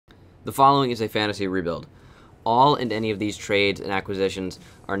The following is a fantasy rebuild. All and any of these trades and acquisitions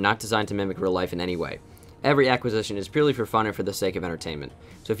are not designed to mimic real life in any way. Every acquisition is purely for fun and for the sake of entertainment.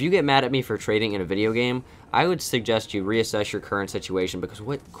 So if you get mad at me for trading in a video game, I would suggest you reassess your current situation because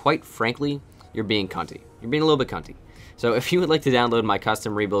quite frankly, you're being cunty. You're being a little bit cunty. So if you would like to download my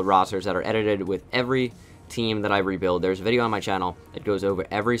custom rebuild rosters that are edited with every team that I rebuild, there's a video on my channel that goes over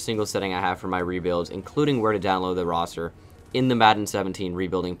every single setting I have for my rebuilds, including where to download the roster in the Madden 17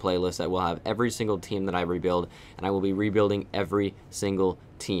 rebuilding playlist that will have every single team that I rebuild, and I will be rebuilding every single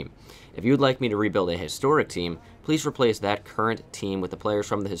team. If you would like me to rebuild a historic team, please replace that current team with the players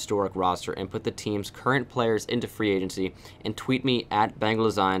from the historic roster and put the team's current players into free agency, and tweet me at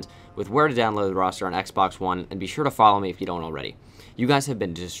BengalDesigns with where to download the roster on Xbox One, and be sure to follow me if you don't already. You guys have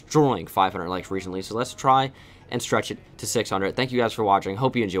been destroying 500 likes recently, so let's try and stretch it to 600. Thank you guys for watching.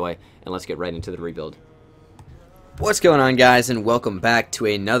 Hope you enjoy, and let's get right into the rebuild. What's going on, guys, and welcome back to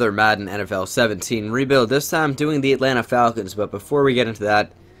another Madden NFL 17 rebuild. This time doing the Atlanta Falcons, but before we get into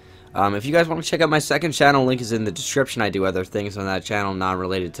that, if you guys want to check out my second channel, link is in the description. I do other things on that channel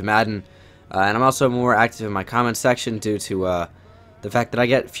non-related to Madden, and I'm also more active in my comment section due to the fact that I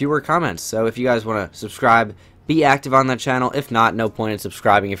get fewer comments. So if you guys want to subscribe, be active on that channel. If not, no point in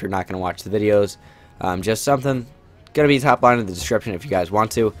subscribing if you're not going to watch the videos. Just something going to be top line in the description if you guys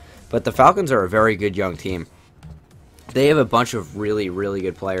want to. But the Falcons are a very good young team. They have a bunch of really, really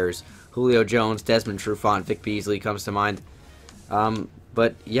good players. Julio Jones, Desmond Trufant, Vic Beasley comes to mind.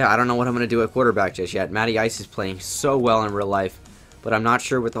 But yeah, I don't know what I'm going to do at quarterback just yet. Matty Ice is playing so well in real life, but I'm not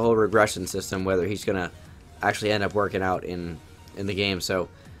sure with the whole regression system whether he's going to actually end up working out in the game. So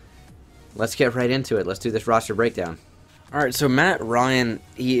let's get right into it. Let's do this roster breakdown. Alright, so Matt Ryan,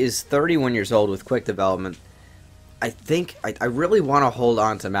 he is 31 years old with quick development. I really want to hold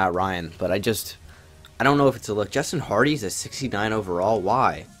on to Matt Ryan, but I don't know if it's a look. Justin Hardy's a 69 overall.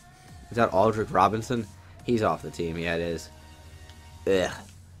 Why? Is that Aldrick Robinson? He's off the team. Yeah, it is. Ugh.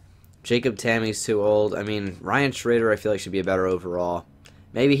 Jacob Tammy's too old. I mean, Ryan Schrader I feel like should be a better overall.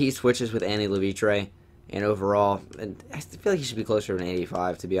 Maybe he switches with Andy Levitre and overall. And I feel like he should be closer to an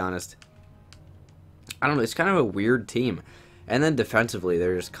 85, to be honest. I don't know. It's kind of a weird team. And then defensively,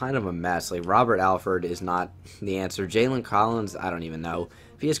 they're just kind of a mess. Like, Robert Alford is not the answer. Jalen Collins, I don't even know.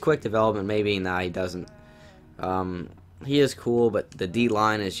 If he has quick development, maybe. Nah, he doesn't. He is cool, but the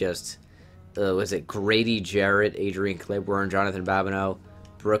D-line is just... was it Grady Jarrett, Adrian Claiborne, Jonathan Babineau,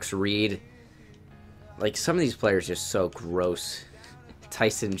 Brooks Reed? Like, some of these players are just so gross.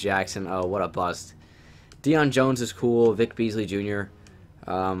 Tyson Jackson, oh, what a bust. Deion Jones is cool. Vic Beasley Jr.,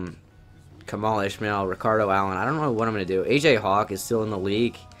 Kamal Ishmael, Ricardo Allen. I don't know what I'm going to do. AJ Hawk is still in the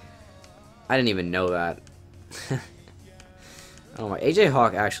league. I didn't even know that. Oh my, AJ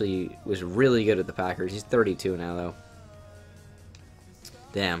Hawk actually was really good at the Packers. He's 32 now, though.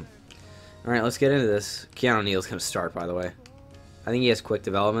 Damn. Alright, let's get into this. Keanu Neal's going to start, by the way. I think he has quick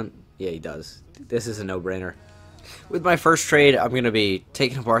development. Yeah, he does. This is a no-brainer. With my first trade, I'm going to be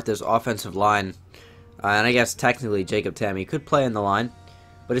taking apart this offensive line. And I guess technically Jacob Tammey could play in the line.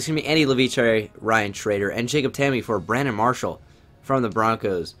 But it's going to be Andy Levitre, Ryan Schrader, and Jacob Tammey for Brandon Marshall from the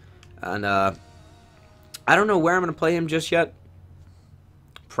Broncos. And I don't know where I'm going to play him just yet.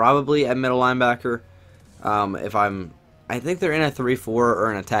 Probably at middle linebacker. I think they're in a 3-4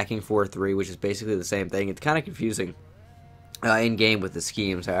 or an attacking 4-3, which is basically the same thing. It's kind of confusing in-game with the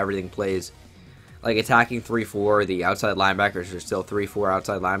schemes, how everything plays. Like attacking 3-4, the outside linebackers are still 3-4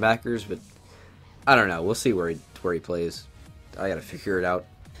 outside linebackers, but I don't know. We'll see where he plays. I got to figure it out.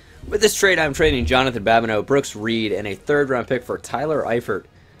 With this trade, I'm trading Jonathan Babineau, Brooks Reed, and a third-round pick for Tyler Eifert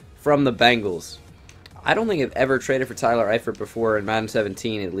from the Bengals. I don't think I've ever traded for Tyler Eifert before, in Madden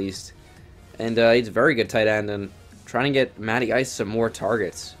 17 at least. And he's a very good tight end, and trying to get Matty Ice some more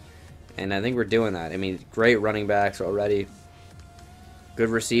targets. And I think we're doing that. I mean, great running backs already. Good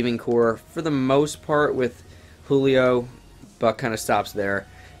receiving core for the most part with Julio. Buck kind of stops there.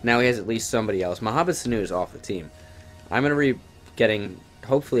 Now he has at least somebody else. Mohamed Sanu is off the team. I'm going to be getting,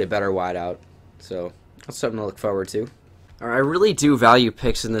 hopefully, a better wideout. So that's something to look forward to. Alright, I really do value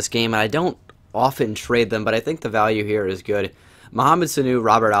picks in this game, and I don't often trade them, but I think the value here is good. Mohamed Sanu,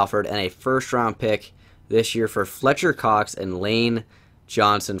 Robert Alford, and a first-round pick this year for Fletcher Cox and Lane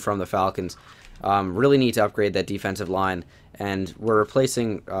Johnson from the Falcons. Really need to upgrade that defensive line, and we're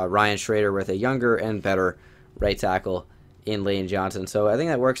replacing Ryan Schrader with a younger and better right tackle in Lane Johnson. So I think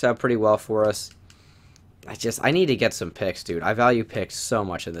that works out pretty well for us. I need to get some picks, dude. I value picks so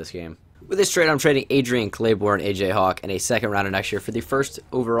much in this game. With this trade, I'm trading Adrian Claiborne, AJ Hawk, and a second rounder next year for the first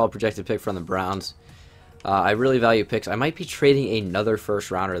overall projected pick from the Browns. I really value picks. I might be trading another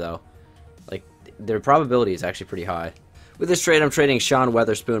first rounder, though. Like, their probability is actually pretty high. With this trade, I'm trading Sean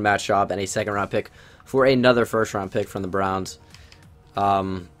Weatherspoon, Matt Schaub, and a second-round pick for another first-round pick from the Browns.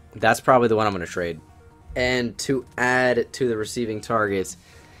 That's probably the one I'm going to trade. And to add to the receiving targets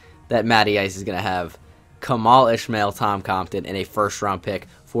that Matty Ice is going to have, Kamal Ishmael, Tom Compton, and a first-round pick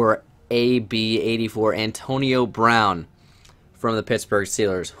for AB84 Antonio Brown from the Pittsburgh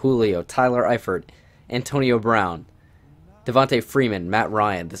Steelers. Julio, Tyler Eifert, Antonio Brown, Devontae Freeman, Matt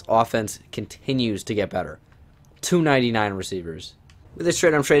Ryan. This offense continues to get better. 299 receivers. With this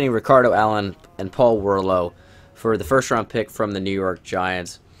trade, I'm trading Ricardo Allen and Paul Warlow for the first-round pick from the New York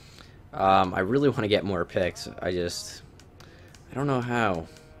Giants. I really want to get more picks. I don't know how.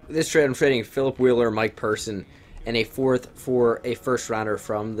 With this trade, I'm trading Philip Wheeler, Mike Person, and a fourth for a first-rounder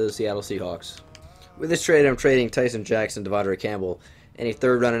from the Seattle Seahawks. With this trade, I'm trading Tyson Jackson, Devondre Campbell, and a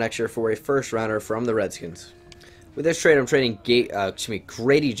third-rounder next year for a first-rounder from the Redskins. With this trade, I'm trading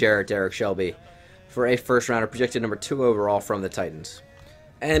Grady Jarrett, Derek Shelby, for a first-rounder projected number 2 overall from the Titans.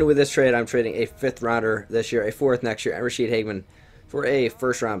 And with this trade, I'm trading a fifth-rounder this year, a fourth next year, and Rashid Hageman for a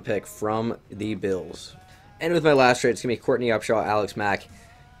first-round pick from the Bills. And with my last trade, it's going to be Courtney Upshaw, Alex Mack,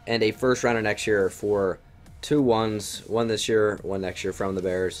 and a first-rounder next year for 2 ones, one this year, one next year from the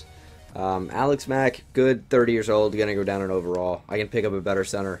Bears. Alex Mack, good, 30 years old, going to go down in overall. I can pick up a better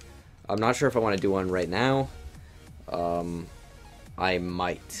center. I'm not sure if I want to do one right now. I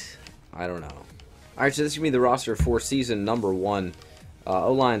might. I don't know. Alright, so this is going to be the roster for season number 1.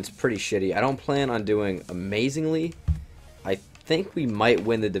 O-line's pretty shitty. I don't plan on doing amazingly. I think we might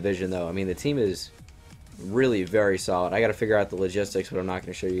win the division, though. I mean, the team is really very solid. I got to figure out the logistics, but I'm not going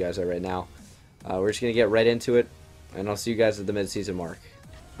to show you guys that right now. We're just going to get right into it, and I'll see you guys at the midseason mark.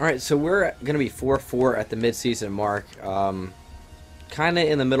 Alright, so we're going to be 4-4 at the midseason mark. Kind of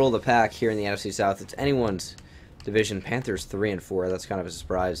in the middle of the pack here in the NFC South. It's anyone's division. Panthers 3-4. That's kind of a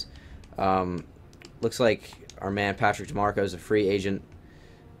surprise. Looks like our man Patrick DeMarco is a free agent.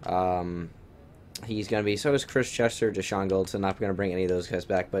 He's going to be, so is Chris Chester, Deshaun Goldson. Not going to bring any of those guys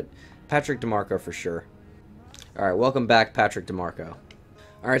back, but Patrick DeMarco for sure. Alright, welcome back, Patrick DeMarco.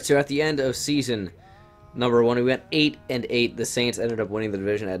 Alright, so at the end of season number 1, we went 8-8. The Saints ended up winning the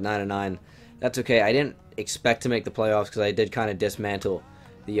division at 9-9. That's okay. I didn't expect to make the playoffs because I did kind of dismantle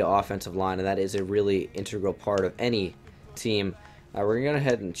the offensive line, and that is a really integral part of any team. We're going to go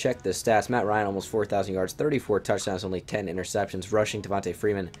ahead and check the stats. Matt Ryan, almost 4,000 yards, 34 touchdowns, only 10 interceptions. Rushing, Devontae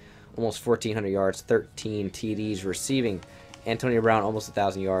Freeman, almost 1,400 yards, 13 TDs. Receiving, Antonio Brown, almost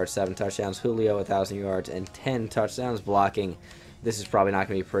 1,000 yards, 7 touchdowns. Julio, 1,000 yards, and 10 touchdowns. Blocking, this is probably not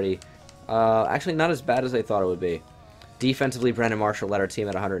going to be pretty. Actually, not as bad as I thought it would be. Defensively, Brandon Marshall led our team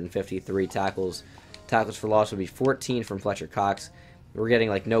at 153 tackles. Tackles for loss would be 14 from Fletcher Cox. We're getting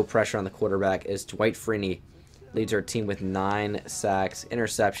like no pressure on the quarterback as Dwight Freeney leads our team with 9 sacks,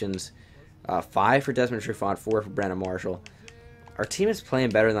 interceptions, 5 for Desmond Trufant, 4 for Brandon Marshall. Our team is playing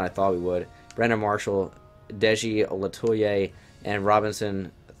better than I thought we would. Brandon Marshall, Deji Olatoye, and Robinson,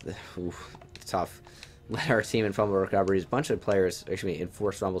 tough, led our team in fumble recoveries. A bunch of players, actually in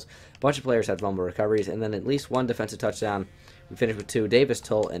forced fumbles, a bunch of players had fumble recoveries, and then at least 1 defensive touchdown. We finished with 2, Davis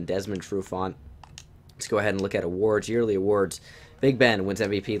Tull and Desmond Trufant. Let's go ahead and look at awards, yearly awards. Big Ben wins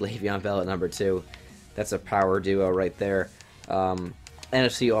MVP, Le'Veon Bell at number 2. That's a power duo right there.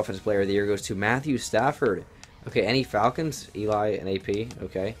 NFC Offensive Player of the Year goes to Matthew Stafford. Okay, any Falcons? Eli and AP.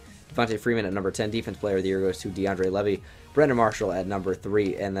 Okay. Devontae Freeman at number 10. Defense Player of the Year goes to DeAndre Levy. Brandon Marshall at number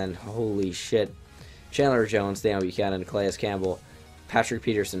 3. And then, holy shit, Chandler Jones, Daniel Buchanan, Calais Campbell, Patrick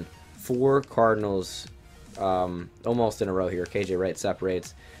Peterson. 4 Cardinals almost in a row here. KJ Wright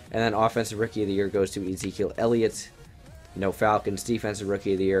separates. And then Offensive Rookie of the Year goes to Ezekiel Elliott. No Falcons. Defensive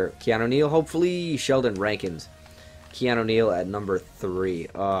Rookie of the Year, Keanu Neal. Hopefully, Sheldon Rankins. Keanu Neal at number 3.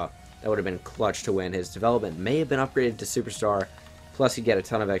 That would have been clutch to win. His development may have been upgraded to Superstar. Plus, he'd get a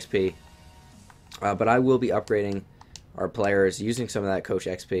ton of XP. But I will be upgrading our players using some of that Coach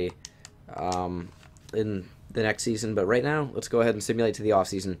XP in the next season. But right now, let's go ahead and simulate to the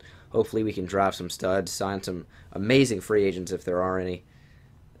offseason. Hopefully, we can draft some studs, sign some amazing free agents if there are any.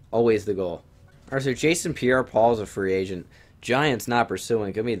 Always the goal. Alright, so Jason Pierre-Paul is a free agent. Giants not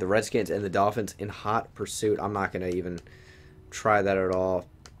pursuing. I mean, the Redskins and the Dolphins in hot pursuit. I'm not going to even try that at all.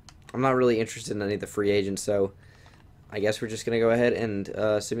 I'm not really interested in any of the free agents, so I guess we're just going to go ahead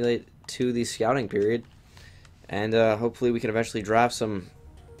and simulate to the scouting period. And hopefully we can eventually draft some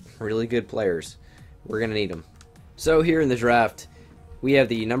really good players. We're going to need them. So here in the draft, we have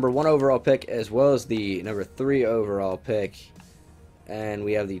the number 1 overall pick as well as the number 3 overall pick. And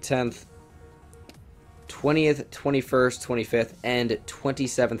we have the 10th, 20th, 21st, 25th, and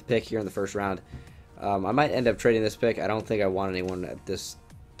 27th pick here in the first round. I might end up trading this pick. I don't think I want anyone at this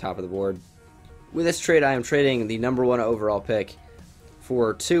top of the board. With this trade, I am trading the #1 overall pick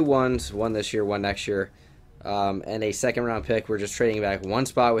for 2 ones, one this year, one next year, and a second-round pick. We're just trading back one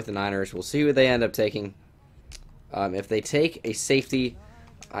spot with the Niners. We'll see who they end up taking. If they take a safety,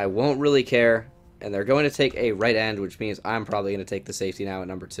 I won't really care, and they're going to take a right end, which means I'm probably going to take the safety now at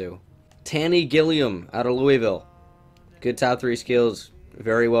 #2. Tanny Gilliam out of Louisville. Good top 3 skills,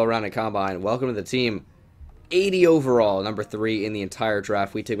 very well-rounded combine. Welcome to the team. 80 overall, #3 in the entire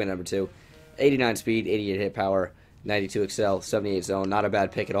draft. We took him at #2. 89 speed, 88 hit power, 92 excel, 78 zone. Not a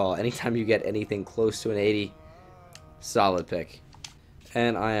bad pick at all. Anytime you get anything close to an 80, solid pick.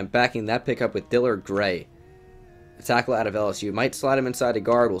 And I am backing that pick up with Dillard Gray, a tackle out of LSU. Might slide him inside a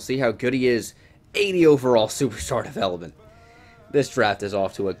guard. We'll see how good he is. 80 overall superstar development. This draft is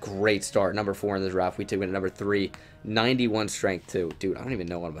off to a great start. #4 in the draft. We took him at #3. 91 strength, too. Dude, I don't even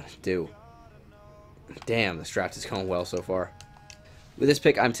know what I'm going to do. Damn, this draft is going well so far. With this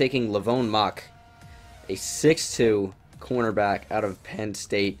pick, I'm taking Lavone Mock, a 6'2" cornerback out of Penn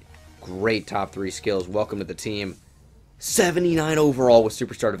State. Great top 3 skills. Welcome to the team. 79 overall with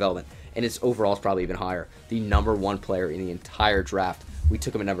superstar development. And his overall is probably even higher. The #1 player in the entire draft. We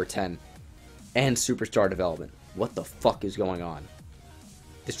took him at #10. And superstar development. What the fuck is going on?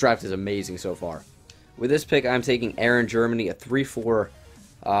 This draft is amazing so far. With this pick, I'm taking Aaron Germany, a 3'4",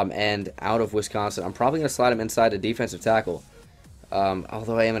 and out of Wisconsin. I'm probably going to slide him inside a defensive tackle.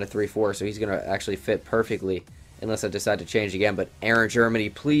 Although I am at a 3'4", so he's going to actually fit perfectly unless I decide to change again. But Aaron Germany,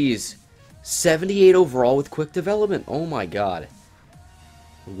 please. 78 overall with quick development. Oh my god.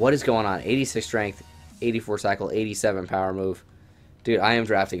 What is going on? 86 strength, 84 cycle, 87 power move. Dude, I am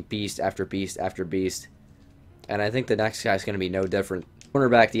drafting beast after beast after beast. And I think the next guy's going to be no different.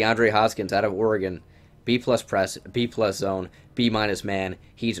 Cornerback DeAndre Hoskins out of Oregon. B+ press, B+ zone, B- man.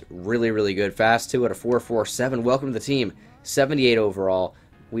 He's really, really good. Fast, too, at a 4.47. Welcome to the team. 78 overall.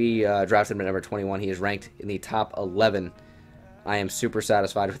 We drafted him at #21. He is ranked in the top 11. I am super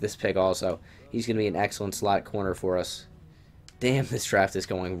satisfied with this pick also. He's going to be an excellent slot corner for us. Damn, this draft is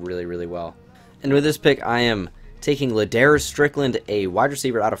going really, really well. And with this pick, I am taking Ladarius Strickland, a wide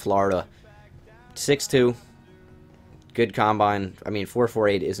receiver out of Florida. 6'2". Good combine. I mean,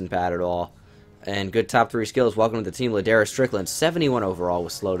 4.48 isn't bad at all. And good top 3 skills. Welcome to the team, Ladarius Strickland. 71 overall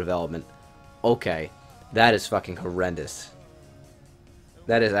with slow development. Okay, that is fucking horrendous.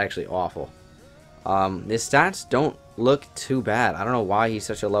 That is actually awful. His stats don't look too bad. I don't know why he's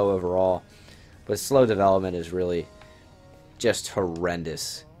such a low overall. But slow development is really just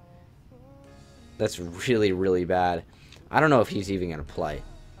horrendous. That's really, really bad. I don't know if he's even going to play.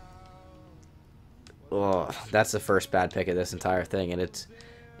 Oh, that's the first bad pick of this entire thing, and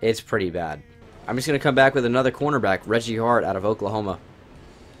it's pretty bad. I'm just going to come back with another cornerback, Reggie Hart out of Oklahoma.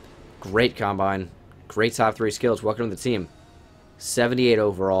 Great combine. Great top 3 skills. Welcome to the team. 78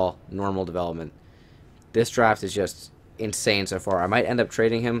 overall, normal development. This draft is just insane so far. I might end up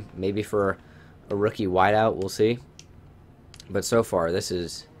trading him, maybe for a rookie wideout. We'll see. But so far, this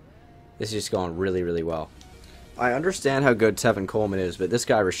is just going really, really well. I understand how good Tevin Coleman is, but this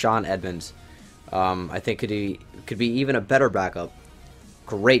guy, Rashawn Edmonds, I think could be even a better backup.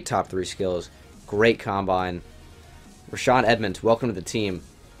 Great top 3 skills. Great combine. Rashawn Edmonds, welcome to the team.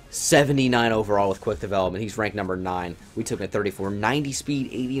 79 overall with quick development. He's ranked #9. We took him at 34. 90 speed,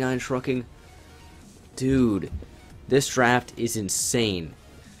 89 trucking. Dude, this draft is insane.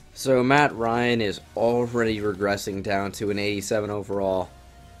 So Matt Ryan is already regressing down to an 87 overall.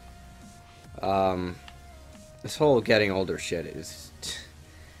 This whole getting older shit is...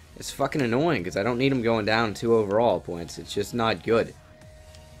 It's fucking annoying because I don't need him going down 2 overall points. It's just not good.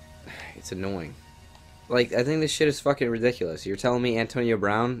 It's annoying. Like, I think this shit is fucking ridiculous. You're telling me Antonio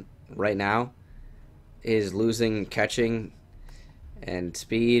Brown, right now, is losing catching and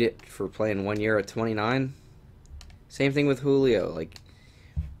speed for playing 1 year at 29? Same thing with Julio. Like,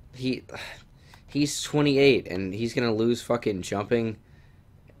 he's 28, and he's gonna lose fucking jumping,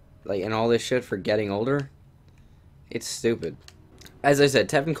 like, and all this shit for getting older? It's stupid. As I said,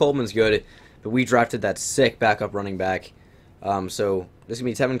 Tevin Coleman's good, but we drafted that sick backup running back. So this is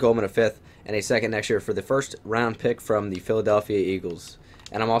going to be Tevin Coleman, a 5th, and a 2nd next year for the 1st round pick from the Philadelphia Eagles.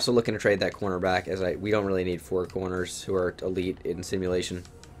 And I'm also looking to trade that cornerback, as we don't really need 4 corners who are elite in simulation.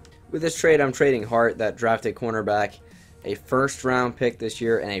 With this trade, I'm trading Hart, that drafted cornerback, a 1st round pick this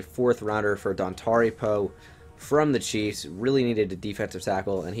year, and a 4th rounder for Dontari Poe from the Chiefs. Really needed a defensive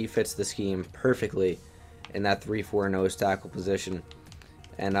tackle, and he fits the scheme perfectly in that 3-4 nose tackle position.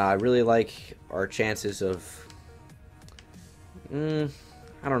 And I really like our chances of...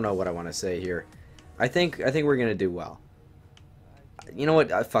 I don't know what I want to say here. I think we're going to do well. You know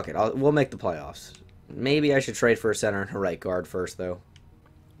what? Fuck it. We'll make the playoffs. Maybe I should trade for a center and a right guard first, though.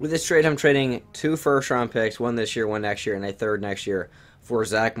 With this trade, I'm trading 2 first-round picks, one this year, one next year, and a third next year, for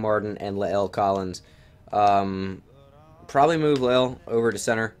Zach Martin and La'el Collins. Probably move La'el over to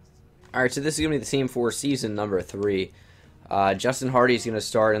center. All right, so this is going to be the team for season number 3. Justin Hardy's going to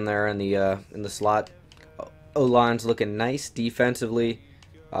start in there in the slot. O-line's looking nice defensively.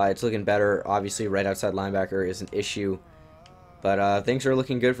 It's looking better. Obviously, right outside linebacker is an issue. But things are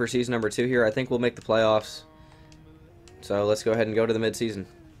looking good for season number 2 here. I think we'll make the playoffs. So let's go ahead and go to the midseason.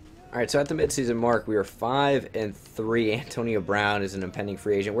 All right, so at the midseason mark, we are 5-3. Antonio Brown is an impending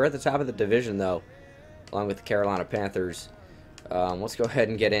free agent. We're at the top of the division, though, along with the Carolina Panthers. Let's go ahead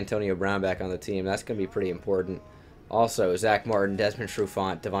and get Antonio Brown back on the team. That's going to be pretty important. Also, Zach Martin, Desmond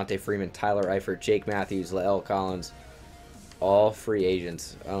Trufant, Devontae Freeman, Tyler Eifert, Jake Matthews, La'el Collins, all free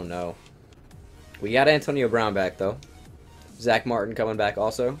agents. Oh, no. We got Antonio Brown back, though. Zach Martin coming back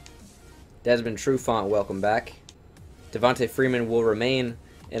also. Desmond Trufant, welcome back. Devontae Freeman will remain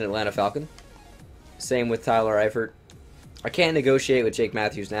an Atlanta Falcon. Same with Tyler Eifert. I can't negotiate with Jake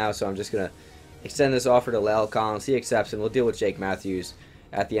Matthews now, so I'm just going to extend this offer to La'el Collins. He accepts, and we'll deal with Jake Matthews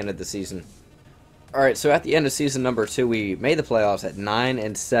at the end of the season. Alright, so at the end of season number 2, we made the playoffs at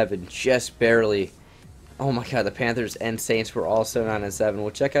 9-7, just barely. Oh my god, the Panthers and Saints were also 9-7.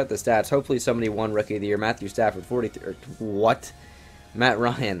 We'll check out the stats. Hopefully somebody won Rookie of the Year. Matthew Stafford, 43. What? Matt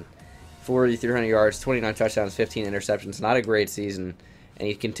Ryan, 4,300 yards, 29 touchdowns, 15 interceptions. Not a great season, and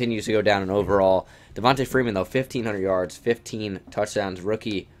he continues to go down in overall. Devontae Freeman, though, 1,500 yards, 15 touchdowns.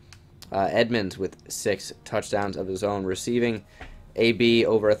 Rookie Edmonds with 6 touchdowns of his own. Receiving, AB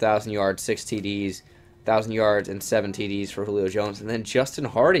over 1,000 yards, 6 TDs, 1,000 yards and 7 TDs for Julio Jones. And then Justin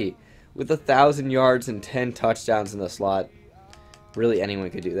Hardy with 1,000 yards and 10 touchdowns in the slot. Really, anyone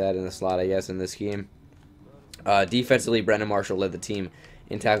could do that in the slot, I guess, in this game. Defensively, Brendan Marshall led the team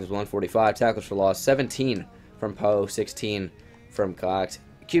in tackles, 145. Tackles for loss, 17 from Poe, 16 from Cox.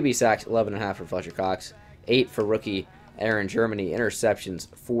 QB sacks, 11.5 for Fletcher Cox, 8 for rookie Aaron Germany.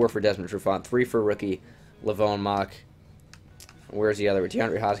 Interceptions, 4 for Desmond Trufant, 3 for rookie Lavone Mock. Where's the other?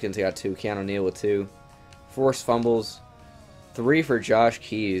 DeAndre Hoskins got 2. Keanu Neal with 2. Forced fumbles, 3 for Josh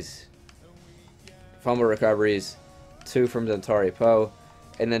Keys. Fumble recoveries, 2 from Dontari Poe.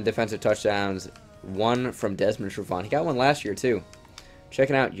 And then defensive touchdowns, 1 from Desmond Trufant. He got one last year, too.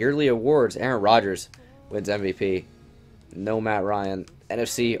 Checking out yearly awards, Aaron Rodgers wins MVP. No Matt Ryan.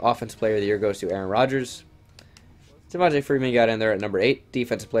 NFC Offensive Player of the Year goes to Aaron Rodgers. Devontae Freeman got in there at number 8.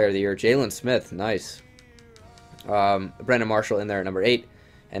 Defensive Player of the Year, Jalen Smith. Nice. Brendan Marshall in there at number 8.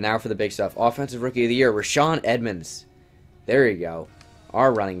 And now for the big stuff. Offensive Rookie of the Year, Rashaan Edmonds. There you go.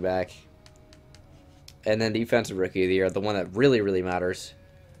 Our running back. And then Defensive Rookie of the Year, the one that really, really matters.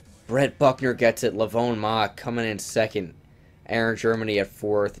 Brett Buckner gets it. Lavone Mock coming in 2nd. Aaron Germany at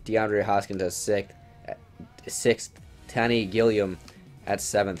 4th. DeAndre Hoskins at 6th. Tanny Gilliam at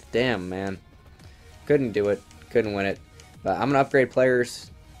 7th. Damn, man. Couldn't do it. Couldn't win it. But I'm going to upgrade players,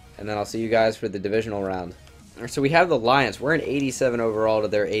 and then I'll see you guys for the divisional round. So we have the Lions. We're an 87 overall to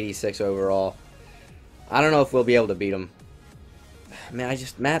their 86 overall. I don't know if we'll be able to beat them. Man,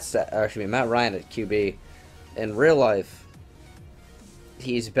 Matt Ryan at QB. In real life,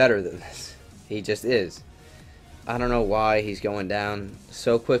 he's better than this. He just is. I don't know why he's going down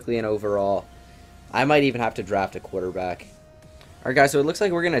so quickly in overall. I might even have to draft a quarterback. Alright, guys, so it looks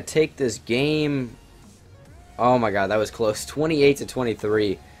like we're going to take this game. Oh my god, that was close.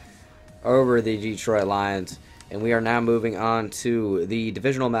 28-23 over the Detroit Lions. And we are now moving on to the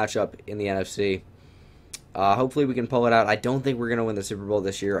divisional matchup in the NFC. Hopefully we can pull it out. I don't think we're going to win the Super Bowl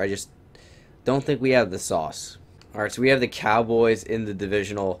this year. I just don't think we have the sauce. Alright, so we have the Cowboys in the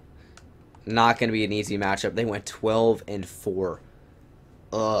divisional. Not going to be an easy matchup. They went 12-4.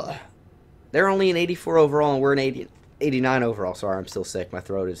 Ugh. They're only an 84 overall, and we're an 89 overall. Sorry, I'm still sick. My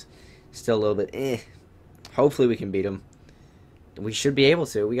throat is still a little bit eh. Hopefully we can beat them. We should be able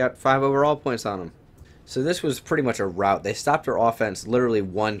to. We got 5 overall points on them. So this was pretty much a rout. They stopped our offense literally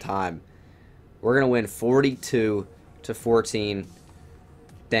one time. We're going to win 42-14.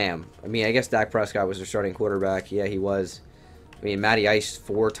 Damn. I mean, I guess Dak Prescott was their starting quarterback. Yeah, he was. I mean, Matty Ice,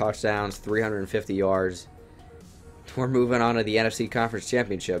 4 touchdowns, 350 yards. We're moving on to the NFC Conference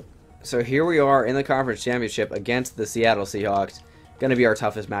Championship. So here we are in the Conference Championship against the Seattle Seahawks. Going to be our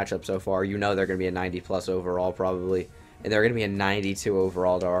toughest matchup so far. You know they're going to be a 90-plus overall probably. And they're going to be a 92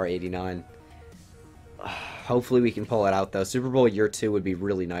 overall to our 89. Hopefully we can pull it out, though. Super Bowl year 2 would be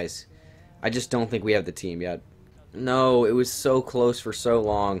really nice. I just don't think we have the team yet. No, it was so close for so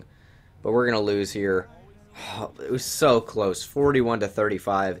long. But we're going to lose here. It was so close.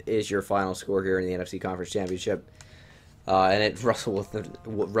 41-35 is your final score here in the NFC Conference Championship. And it's Russell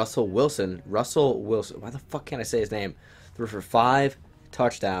Wilson. Why the fuck can't I say his name? Threw for 5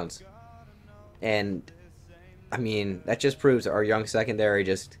 touchdowns. And, I mean, that just proves our young secondary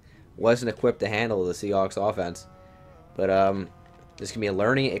just wasn't equipped to handle the Seahawks offense. But this can be a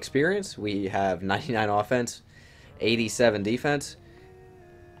learning experience. We have 99 offense, 87 defense.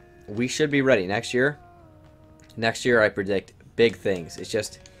 We should be ready next year. Next year, I predict big things. It's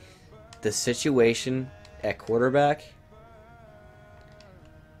just the situation at quarterback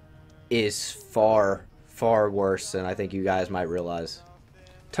is far, far worse than I think you guys might realize.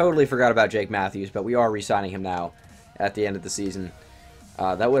 Totally forgot about Jake Matthews, but we are re-signing him now at the end of the season.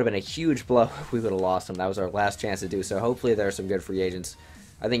 That would have been a huge blow if we would have lost him. That was our last chance to do so. Hopefully there are some good free agents.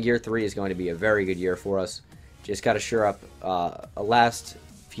 I think year 3 is going to be a very good year for us. Just got to shore up a last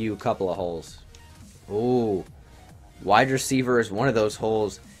few couple of holes. Ooh, wide receiver is one of those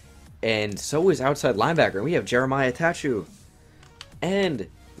holes, and so is outside linebacker. And we have Jeremiah Tachu, and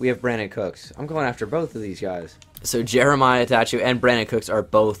we have Brandon Cooks. I'm going after both of these guys. So Jeremiah Tachu and Brandon Cooks are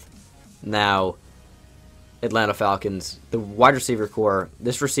both now Atlanta Falcons. The wide receiver core,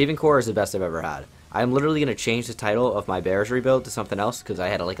 this receiving core is the best I've ever had. I'm literally going to change the title of my Bears rebuild to something else because I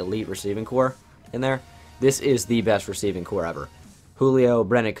had a elite receiving core in there. This is the best receiving core ever. Julio,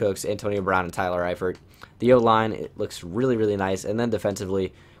 Brandon Cooks, Antonio Brown, and Tyler Eifert. The O-line, it looks really, really nice. And then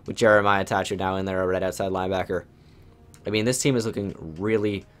defensively, with Jeremiah Tachu now in there, a right outside linebacker. I mean, this team is looking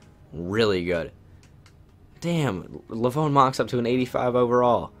really, really good. Damn, Lavone Mock's up to an 85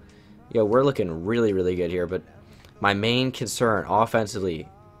 overall. Yo, we're looking really, really good here. But my main concern, offensively,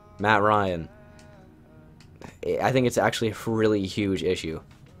 Matt Ryan, I think it's actually a really huge issue.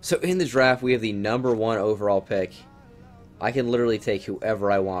 So in the draft, we have the #1 overall pick. I can literally take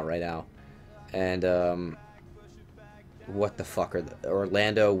whoever I want right now. And, what the fuck are the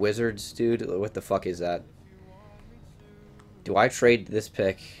Orlando Wizards, dude? What the fuck is that? Do I trade this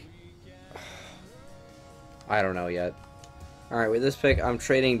pick? I don't know yet. Alright, with this pick, I'm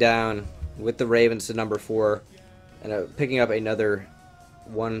trading down with the Ravens to #4. And picking up another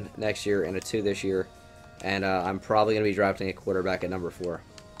 1 next year and a 2 this year. And I'm probably going to be drafting a quarterback at #4.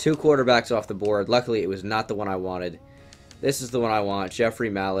 2 quarterbacks off the board. Luckily, it was not the one I wanted. This is the one I want. Jeffrey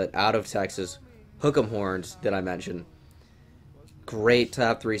Mallett, out of Texas. Hook 'em horns, did I mention. Great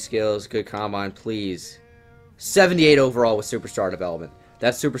top 3 skills. Good combine, please. 78 overall with superstar development.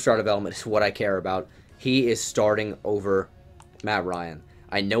 That superstar development is what I care about. He is starting over Matt Ryan.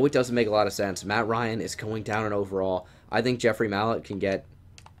 I know it doesn't make a lot of sense. Matt Ryan is going down in overall. I think Jeffrey Mallett can get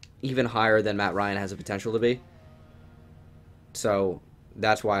even higher than Matt Ryan has the potential to be. So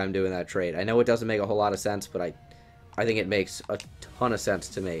that's why I'm doing that trade. I know it doesn't make a whole lot of sense, but I think it makes a ton of sense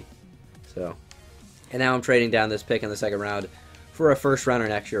to me. So, and now I'm trading down this pick in the 2nd round for a 1st rounder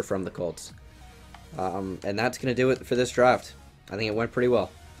next year from the Colts. And that's going to do it for this draft. I think it went pretty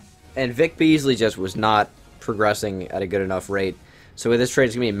well. And Vic Beasley just was not progressing at a good enough rate. So with this trade,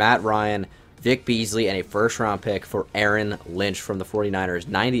 it's going to be Matt Ryan, Vic Beasley, and a 1st round pick for Aaron Lynch from the 49ers,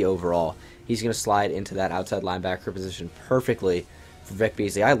 90 overall. He's going to slide into that outside linebacker position perfectly for Vic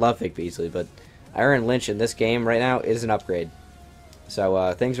Beasley. I love Vic Beasley, but Aaron Lynch in this game right now is an upgrade.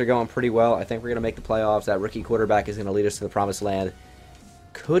 So things are going pretty well. I think we're going to make the playoffs. That rookie quarterback is going to lead us to the promised land.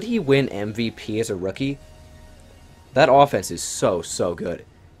 Could he win MVP as a rookie? That offense is so, so good.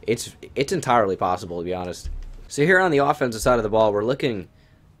 It's entirely possible, to be honest. So here on the offensive side of the ball, we're looking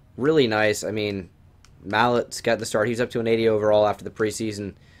really nice. I mean, Mallett's got the start. He's up to an 80 overall after the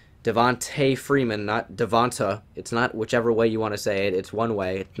preseason. Devontae Freeman, not Devonta. It's not whichever way you want to say it. It's one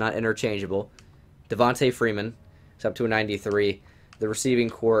way. It's not interchangeable. Devontae Freeman is up to a 93. The receiving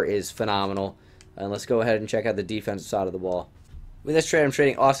core is phenomenal. And let's go ahead and check out the defensive side of the ball. With this trade, I'm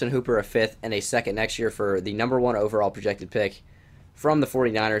trading Austin Hooper a 5th and a 2nd next year for the #1 overall projected pick from the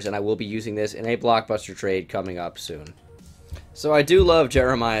 49ers, and I will be using this in a blockbuster trade coming up soon. So I do love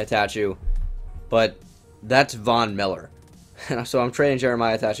Jeremiah Tachu, but that's Von Miller. So I'm trading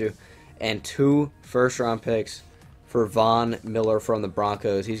Jeremiah Tachu and 2 1st-round picks for Von Miller from the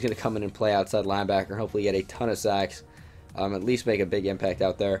Broncos. He's going to come in and play outside linebacker and hopefully get a ton of sacks, at least make a big impact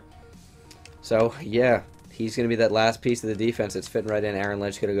out there. So, yeah, he's going to be that last piece of the defense that's fitting right in. Aaron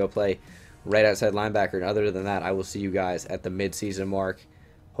Lynch going to go play right outside linebacker. And other than that, I will see you guys at the midseason mark.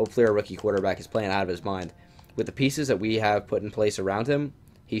 Hopefully our rookie quarterback is playing out of his mind. With the pieces that we have put in place around him,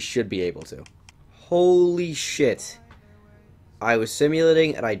 he should be able to. Holy shit. I was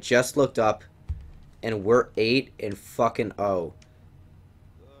simulating and I just looked up and we're 8-0.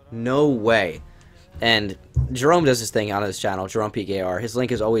 No way. And Jerome does this thing on his channel, Jerome PKR. His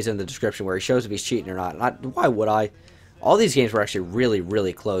link is always in the description where he shows if he's cheating or not. Why would I? All these games were actually really,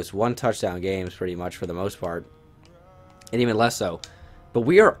 really close. 1 touchdown games pretty much for the most part. And even less so. But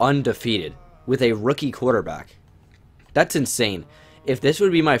we are undefeated with a rookie quarterback. That's insane. If this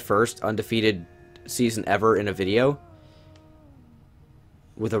would be my first undefeated season ever in a video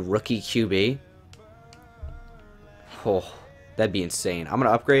with a rookie QB, oh, that'd be insane. I'm going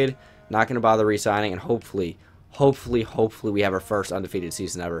to upgrade, not going to bother re-signing, and hopefully we have our first undefeated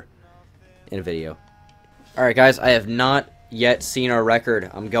season ever in a video. Alright guys, I have not yet seen our record.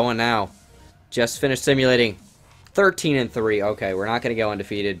 I'm going now. Just finished simulating. 13-3. Okay, we're not going to go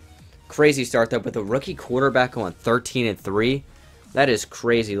undefeated. Crazy start though, but the rookie quarterback going 13-3. That is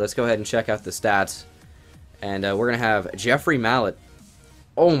crazy. Let's go ahead and check out the stats. And we're going to have Jeffrey Mallett.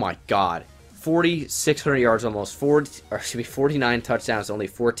 Oh my god. 4,600 yards almost. 49 touchdowns, only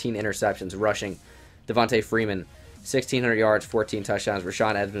 14 interceptions rushing. Devontae Freeman, 1,600 yards, 14 touchdowns.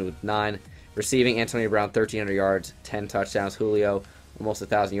 Rashawn Edmonds with 9. Receiving, Antonio Brown, 1,300 yards, 10 touchdowns. Julio, almost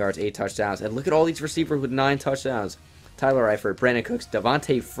 1,000 yards, 8 touchdowns. And look at all these receivers with 9 touchdowns. Tyler Eifert, Brandon Cooks,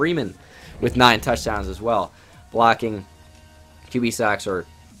 Devontae Freeman with 9 touchdowns as well. Blocking, QB sacks are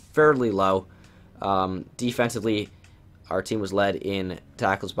fairly low. Defensively, our team was led in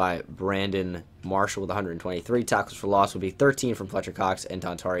tackles by Brandon Marshall with 123. Tackles for loss would be 13 from Fletcher Cox and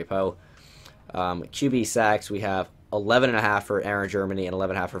Dontari Poe. QB sacks, we have 11.5 for Aaron Germany and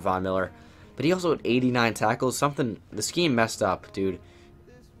 11.5 for Von Miller. But he also had 89 tackles. The scheme messed up, dude.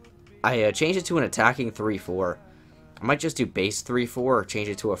 I changed it to an attacking 3-4. I might just do base 3-4 or change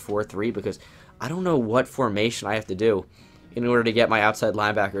it to a 4-3 because I don't know what formation I have to do in order to get my outside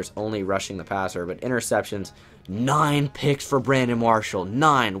linebackers only rushing the passer. But interceptions, 9 picks for Brandon Marshall.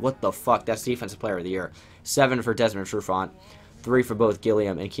 9, what the fuck? That's Defensive Player of the Year. 7 for Desmond Trufant. 3 for both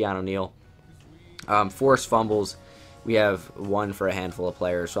Gilliam and Keanu Neal. Forced fumbles, we have 1 for a handful of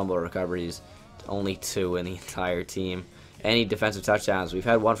players. Fumble recoveries, only 2 in the entire team. Any defensive touchdowns, we've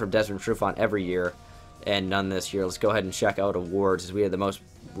had 1 from Desmond Trufant every year, and none this year. Let's go ahead and check out awards, as we had the most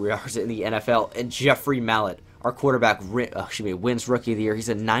yards in the NFL. And Jeffrey Mallett, our quarterback, wins Rookie of the Year. He's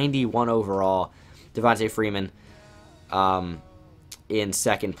a 91 overall. Devontae Freeman in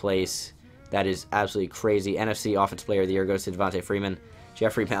second place. That is absolutely crazy. NFC Offensive Player of the Year goes to Devontae Freeman.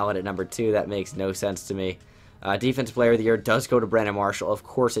 Jeffrey Mallett at number 2. That makes no sense to me. Defensive Player of the Year does go to Brandon Marshall. Of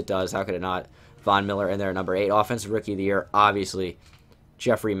course it does. How could it not? Von Miller in there at number 8. Offensive Rookie of the Year, obviously,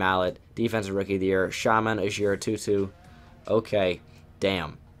 Jeffrey Mallett. Defensive Rookie of the Year, Shaman Ajira Tutu. Okay,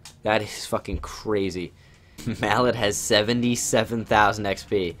 damn. That is fucking crazy. Mallett has 77,000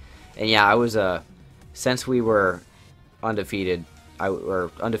 XP. And yeah, I was, since we were undefeated,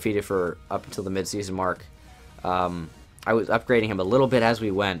 or undefeated for up until the midseason mark, I was upgrading him a little bit as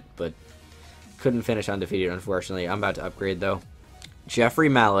we went, but couldn't finish undefeated, unfortunately. I'm about to upgrade, though. Jeffrey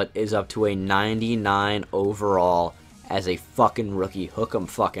Mallett is up to a 99 overall as a fucking rookie. Hook 'em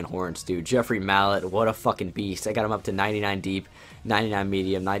fucking horns, dude. Jeffrey Mallett, what a fucking beast. I got him up to 99 deep, 99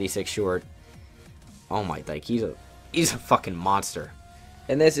 medium, 96 short. Oh my, like, he's a fucking monster.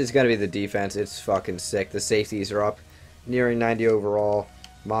 And this is going to be the defense. It's fucking sick. The safeties are up nearing 90 overall.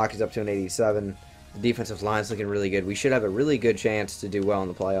 Mock is up to an 87. The defensive line's looking really good. We should have a really good chance to do well in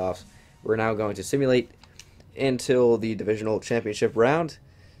the playoffs. We're now going to simulate until the divisional championship round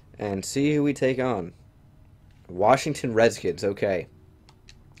and see who we take on. Washington Redskins, okay.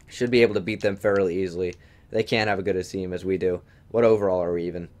 Should be able to beat them fairly easily. They can't have a good a team as we do. What overall are we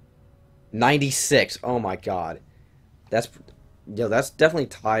even? 96. Oh my god. That's definitely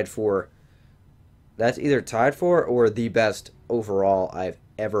tied for. That's either tied for or the best overall I've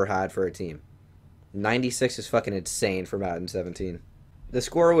ever had for a team. 96 is fucking insane for Madden 17. The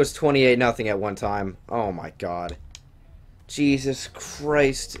score was 28-0 at one time. Oh my god. Jesus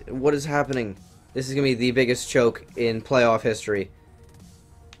Christ. What is happening? This is going to be the biggest choke in playoff history.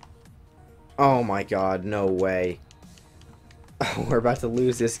 Oh my god, no way. Oh, we're about to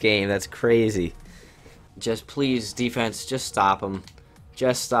lose this game. That's crazy. Just please, defense, just stop them.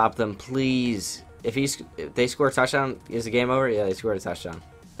 Just stop them, please. If they score a touchdown, is the game over? Yeah, they scored a touchdown.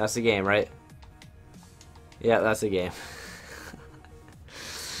 That's the game, right? Yeah, that's the game.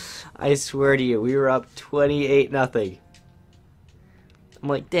 I swear to you, we were up 28-0. I'm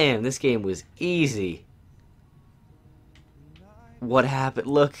like, damn, this game was easy. What happened?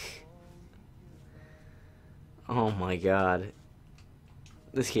 Look. Oh my god.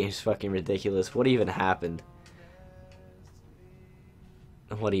 This game's fucking ridiculous. What even happened?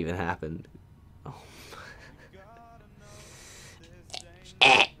 What even happened? Oh.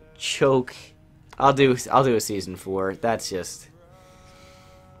 Choke. I'll do a season 4. That's just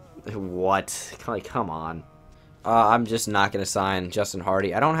what? Like, come on. I'm just not gonna sign Justin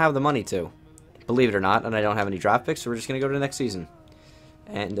Hardy. I don't have the money to, believe it or not, and I don't have any draft picks. So we're just gonna go to the next season.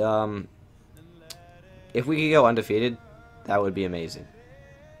 And if we could go undefeated, that would be amazing.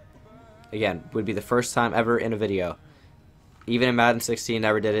 Again, would be the first time ever in a video Even in Madden 16,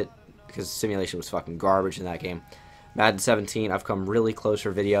 never did it because simulation was fucking garbage in that game. Madden 17, I've come really close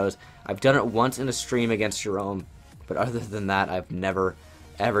for videos. I've done it once in a stream against Jerome, but other than that, I've never,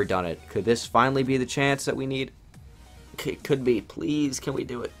 ever done it. Could this finally be the chance that we need? It could be. Please, can we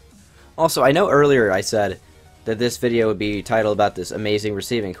do it? Also, I know earlier I said that this video would be titled about this amazing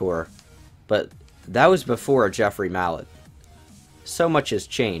receiving core, but that was before Jeffrey Mallett. So much has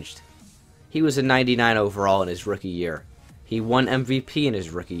changed. He was a 99 overall in his rookie year. He won MVP in his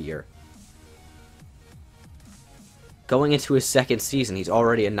rookie year. Going into his second season, he's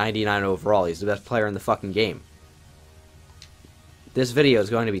already a 99 overall. He's the best player in the fucking game. This video is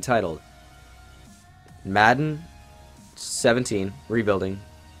going to be titled Madden 17 Rebuilding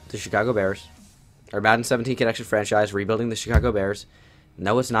the Chicago Bears. Or Madden 17 Connection Franchise Rebuilding the Chicago Bears.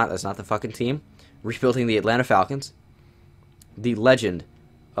 No, it's not. That's not the fucking team. Rebuilding the Atlanta Falcons. The legend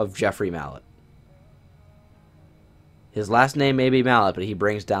of Jeffrey Mallett. His last name may be Mallett, but he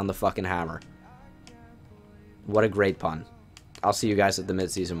brings down the fucking hammer. What a great pun. I'll see you guys at the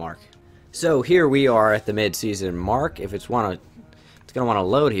midseason mark. So here we are at the midseason mark. If it's going to want to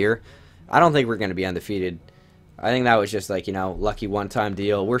load here. I don't think we're going to be undefeated. I think that was just like, you know, lucky one-time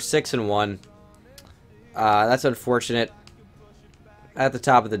deal. We're 6-1. That's unfortunate. At the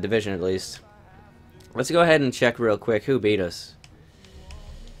top of the division, at least. Let's go ahead and check real quick who beat us.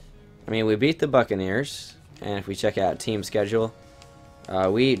 I mean, we beat the Buccaneers. And if we check out team schedule,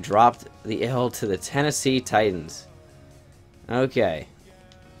 we dropped the L to the Tennessee Titans. Okay.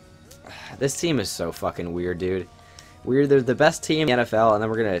 This team is so fucking weird, dude. We're the best team in the NFL, and then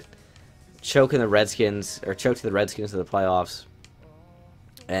we're going to choke in the Redskins, or choke to the Redskins to the playoffs.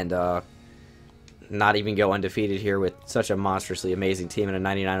 And not even go undefeated here with such a monstrously amazing team and a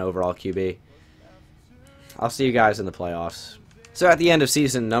 99 overall QB. I'll see you guys in the playoffs. So at the end of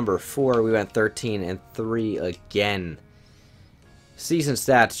season number 4, we went 13-3 again. Season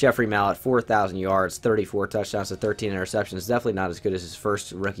stats, Jeffrey Mallett, 4,000 yards, 34 touchdowns to 13 interceptions. Definitely not as good as his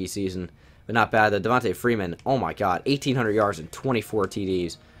first rookie season, but not bad. The Devontae Freeman, oh my god, 1,800 yards and 24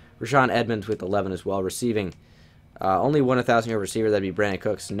 TDs. Rashawn Edmonds with 11 as well, receiving. Only one 1,000-yard receiver, that'd be Brandon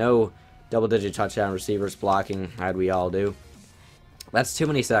Cooks. No double-digit touchdown receivers blocking, how'd we all do? That's too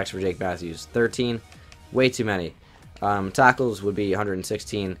many sacks for Jake Matthews. 13, way too many. Tackles would be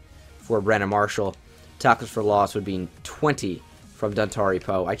 116 for Brandon Marshall. Tackles for loss would be 20 from Dontari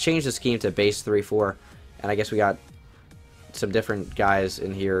Poe. I changed the scheme to base 3-4, and I guess we got some different guys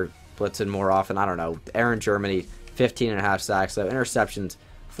in here blitzing more often. I don't know. Aaron Germany, 15.5 sacks, though. Interceptions,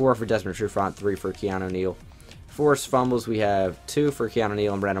 4 for Desmond Trufant, 3 for Keanu Neal. Forced fumbles, we have 2 for Keanu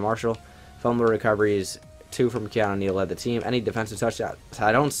Neal and Brandon Marshall. Fumble recoveries, 2 from Keanu Neal led the team. Any defensive touchdowns?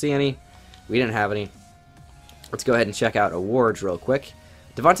 I don't see any. We didn't have any. Let's go ahead and check out awards real quick.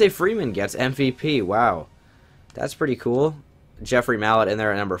 Devontae Freeman gets MVP. Wow. That's pretty cool. Jeffrey Mallett in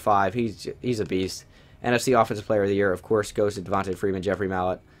there at number 5. He's a beast. NFC Offensive Player of the Year, of course, goes to Devontae Freeman. Jeffrey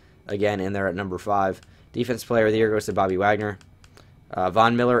Mallett, again, in there at number 5. Defensive Player of the Year goes to Bobby Wagner.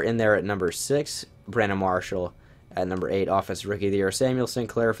 Von Miller in there at number 6. Brandon Marshall at number 8. Offensive Rookie of the Year, Samuel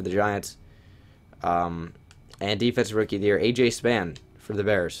Sinclair for the Giants. And Defensive Rookie of the Year, A.J. Spann for the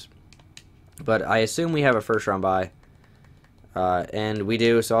Bears. But I assume we have a first-round bye. And we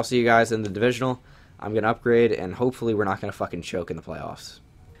do, so I'll see you guys in the divisional. I'm going to upgrade, and hopefully we're not going to fucking choke in the playoffs.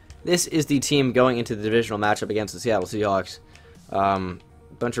 This is the team going into the divisional matchup against the Seattle Seahawks.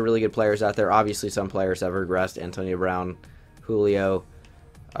 Bunch of really good players out there. Obviously, some players have regressed. Antonio Brown, Julio.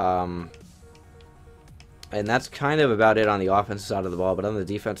 And that's kind of about it on the offensive side of the ball. But on the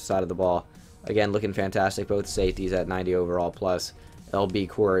defensive side of the ball, again, looking fantastic. Both safeties at 90 overall plus. LB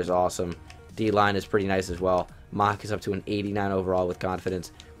core is awesome. D-line is pretty nice as well. Mock is up to an 89 overall with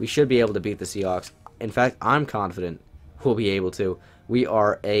confidence. We should be able to beat the Seahawks. In fact, I'm confident we'll be able to. We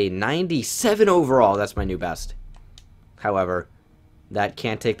are a 97 overall. That's my new best. However, that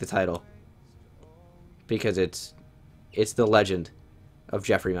can't take the title because it's the legend of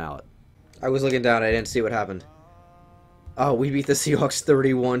Jeffrey Mallett. I was looking down. I didn't see what happened. Oh, we beat the Seahawks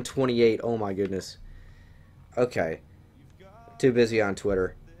 31-28. Oh, my goodness. Okay. Too busy on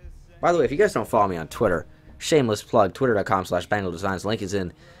Twitter. By the way, if you guys don't follow me on Twitter, shameless plug, twitter.com/BengalDesigns. Link is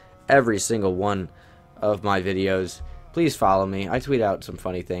in every single one of my videos. Please follow me. I tweet out some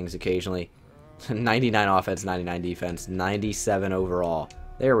funny things occasionally. 99 offense, 99 defense, 97 overall.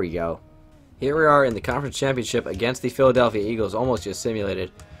 There we go. Here we are in the conference championship against the Philadelphia Eagles. Almost just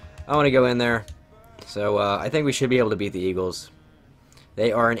simulated. I want to go in there. So I think we should be able to beat the Eagles.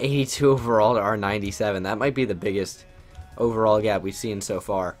 They are an 82 overall to our 97. That might be the biggest overall gap we've seen so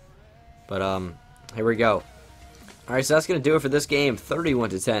far. But here we go. Alright, so that's going to do it for this game.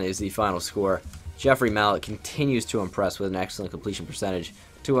 31-10 is the final score. Jeffrey Mallett continues to impress with an excellent completion percentage.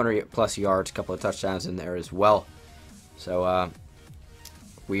 200-plus yards, a couple of touchdowns in there as well. So,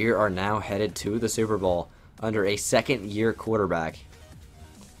 we are now headed to the Super Bowl under a second-year quarterback.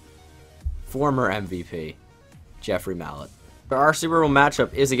 Former MVP, Jeffrey Mallett. Our Super Bowl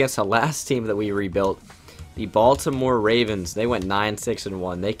matchup is against the last team that we rebuilt, the Baltimore Ravens. They went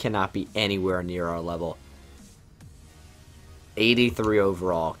 9-6-1. They cannot be anywhere near our level. 83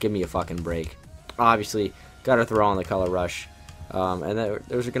 overall. Give me a fucking break. Obviously, got to throw on the color rush. And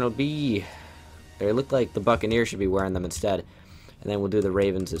those are going to be... They look like the Buccaneers should be wearing them instead. And then we'll do the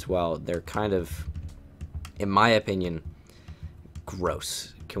Ravens as well. They're kind of, in my opinion,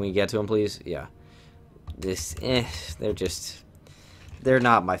 gross. Can we get to them, please? Yeah. They're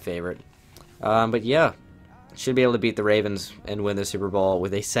not my favorite. But yeah, should be able to beat the Ravens and win the Super Bowl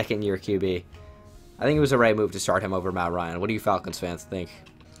with a second-year QB. I think it was the right move to start him over Matt Ryan. What do you Falcons fans think?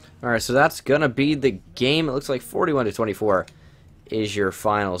 All right, so that's going to be the game. It looks like 41-24 is your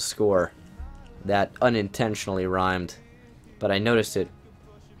final score. That unintentionally rhymed, but I noticed it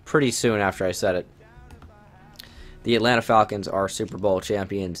pretty soon after I said it. The Atlanta Falcons are Super Bowl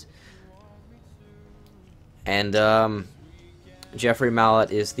champions. And Jeffrey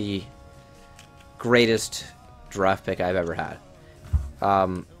Mallett is the greatest draft pick I've ever had.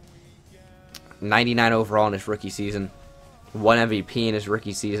 99 overall in his rookie season. Won MVP in his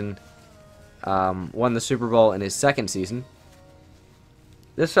rookie season. Won the Super Bowl in his second season.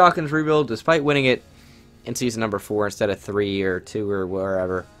 This Falcons rebuild, despite winning it in season number 4 instead of 3 or 2 or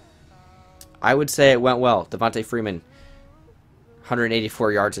wherever, I would say it went well. Devontae Freeman,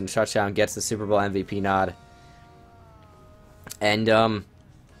 184 yards and touchdown, gets the Super Bowl MVP nod. And I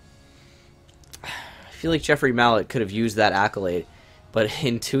feel like Jeffrey Mallett could have used that accolade, but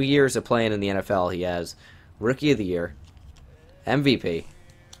in 2 years of playing in the NFL, he has Rookie of the Year, MVP.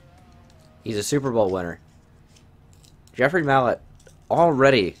 He's a Super Bowl winner. Jeffrey Mallett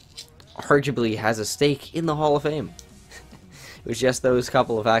already arguably has a stake in the Hall of Fame. It was just those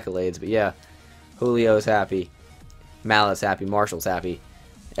couple of accolades, but yeah, Julio's happy, Mallett's happy, Marshall's happy,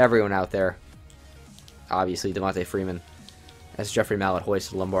 everyone out there. Obviously, Devontae Freeman, as Jeffrey Mallett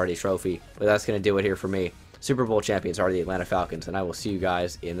hoists the Lombardi Trophy. But that's going to do it here for me. Super Bowl champions are the Atlanta Falcons, and I will see you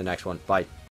guys in the next one. Bye.